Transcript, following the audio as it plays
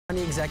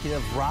County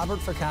Executive Robert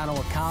Ficano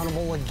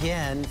accountable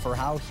again for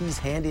how he's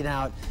handing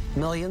out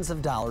millions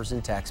of dollars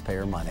in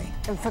taxpayer money.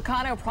 And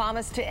Ficano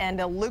promised to end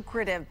a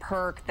lucrative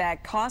perk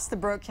that cost the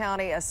Broke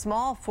County a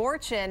small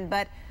fortune,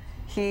 but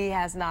he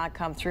has not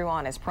come through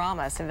on his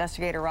promise.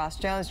 Investigator Ross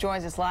Jones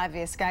joins us live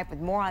via Skype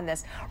with more on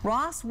this.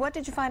 Ross, what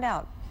did you find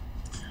out?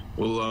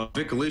 Well,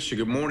 Vic, Alicia,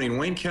 good morning.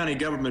 Wayne County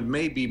government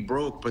may be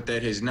broke, but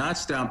that has not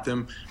stopped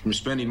them from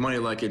spending money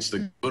like it's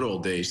the good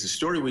old days. The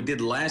story we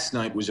did last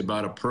night was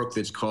about a perk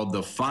that's called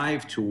the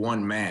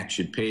 5-to-1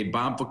 match. It paid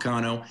Bob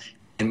Ficano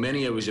and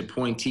many of his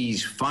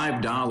appointees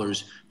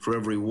 $5 for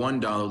every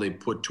 $1 they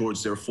put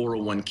towards their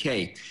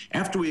 401k.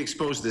 After we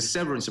exposed the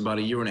severance about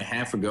a year and a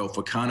half ago,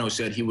 Ficano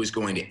said he was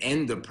going to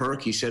end the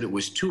perk. He said it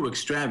was too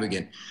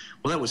extravagant.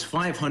 Well, that was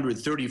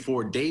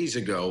 534 days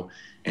ago,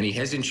 and he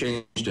hasn't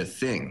changed a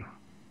thing.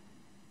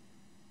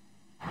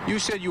 You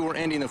said you were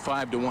ending the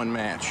 5-to-1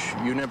 match.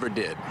 You never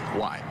did.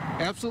 Why?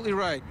 Absolutely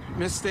right.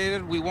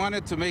 Misstated. We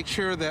wanted to make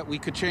sure that we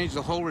could change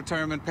the whole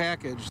retirement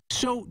package.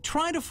 So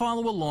try to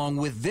follow along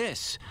with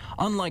this.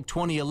 Unlike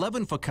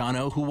 2011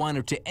 Ficano, who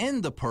wanted to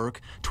end the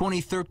perk,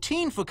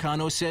 2013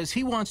 Ficano says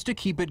he wants to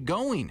keep it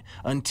going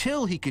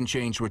until he can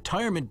change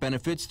retirement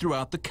benefits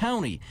throughout the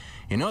county.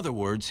 In other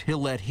words,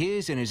 he'll let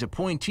his and his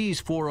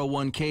appointees'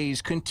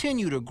 401ks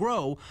continue to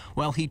grow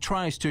while he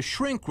tries to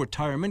shrink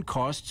retirement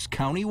costs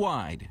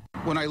countywide.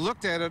 When I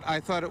looked at it, I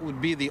thought it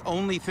would be the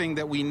only thing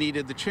that we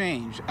needed to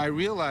change. I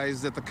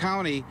realized that the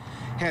county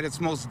had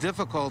its most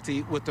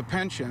difficulty with the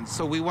pensions,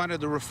 so we wanted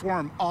to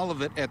reform all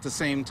of it at the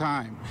same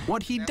time.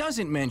 What he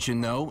doesn't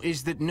mention, though,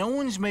 is that no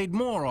one's made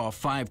more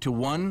off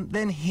 5-to-1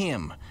 than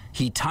him.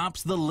 He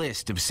tops the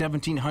list of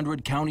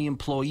 1,700 county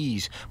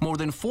employees, more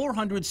than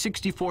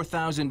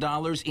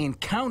 $464,000 in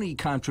county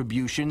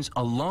contributions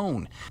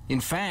alone. In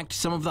fact,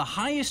 some of the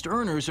highest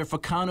earners are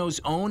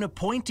Ficano's own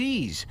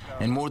appointees.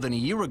 And more than a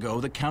year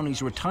ago, the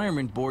county's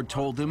retirement board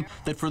told him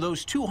that for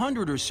those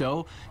 200 or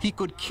so, he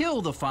could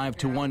kill the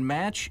 5-to-1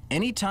 match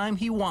anytime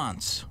he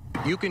wants.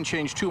 You can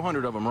change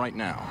 200 of them right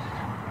now.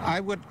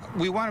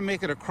 We want to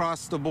make it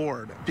across the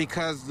board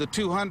because the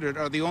 200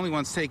 are the only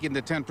ones taking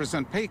the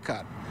 10% pay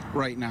cut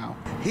right now.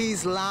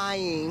 He's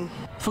lying.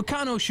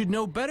 Ficano should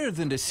know better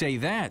than to say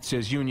that,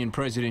 says Union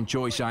President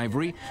Joyce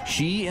Ivory.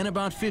 She and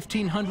about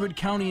 1,500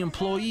 county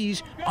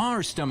employees are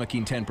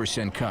stomaching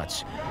 10%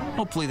 cuts.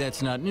 Hopefully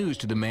that's not news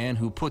to the man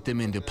who put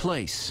them into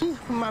place.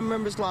 My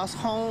members lost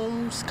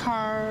homes,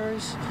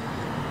 cars,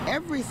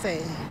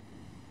 everything.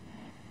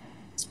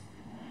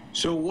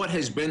 So what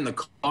has been the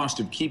cost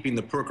of keeping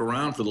the perk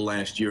around for the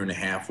last year and a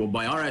half? Well,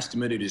 by our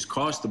estimate, it has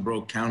cost the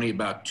Broke County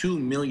about $2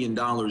 million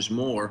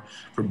more.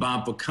 For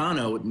Bob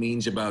Ficano, it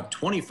means about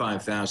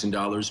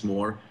 $25,000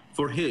 more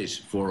for his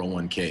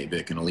 401k.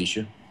 Vic and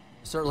Alicia.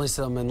 Certainly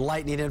some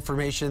enlightening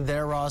information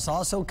there, Ross.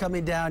 Also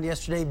coming down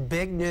yesterday,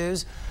 big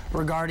news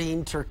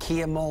regarding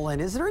Turkia Mullin.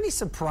 Is there any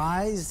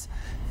surprise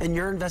in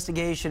your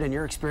investigation and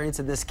your experience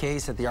in this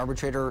case that the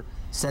arbitrator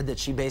said that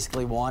she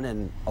basically won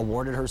and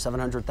awarded her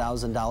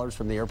 $700,000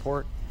 from the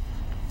airport?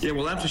 Yeah,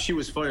 well, after she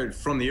was fired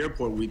from the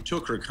airport, we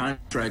took her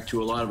contract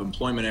to a lot of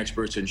employment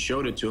experts and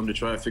showed it to them to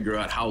try to figure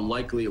out how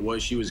likely it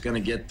was she was going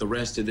to get the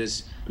rest of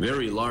this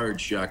very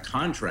large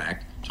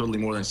contract,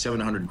 totaling more than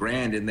 $700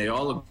 grand, and they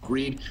all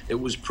agreed it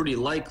was pretty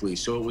likely.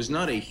 So it was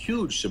not a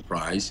huge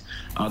surprise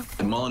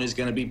that Mullin is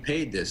going to be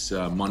paid this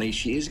money.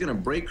 She is going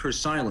to break her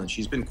silence.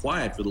 She's been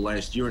quiet for the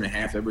last year and a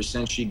half, ever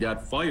since she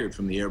got fired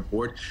from the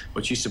airport,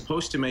 but she's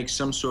supposed to make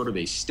some sort of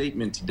a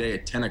statement today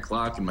at 10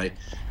 o'clock, and my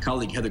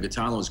colleague Heather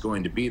Gattano is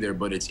going to be there.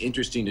 But it's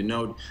interesting to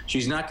note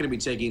she's not going to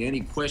be taking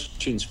any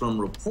questions from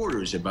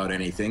reporters about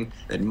anything.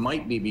 That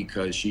might be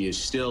because she is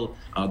still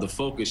the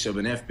focus of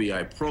an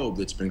FBI probe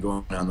that's been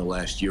going on the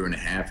last year and a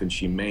half, and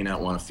she may not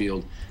want to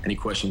field any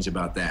questions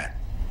about that.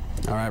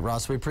 All right,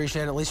 Ross, we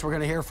appreciate it. At least we're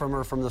going to hear from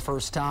her from the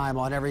first time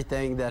on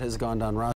everything that has gone down, Ross.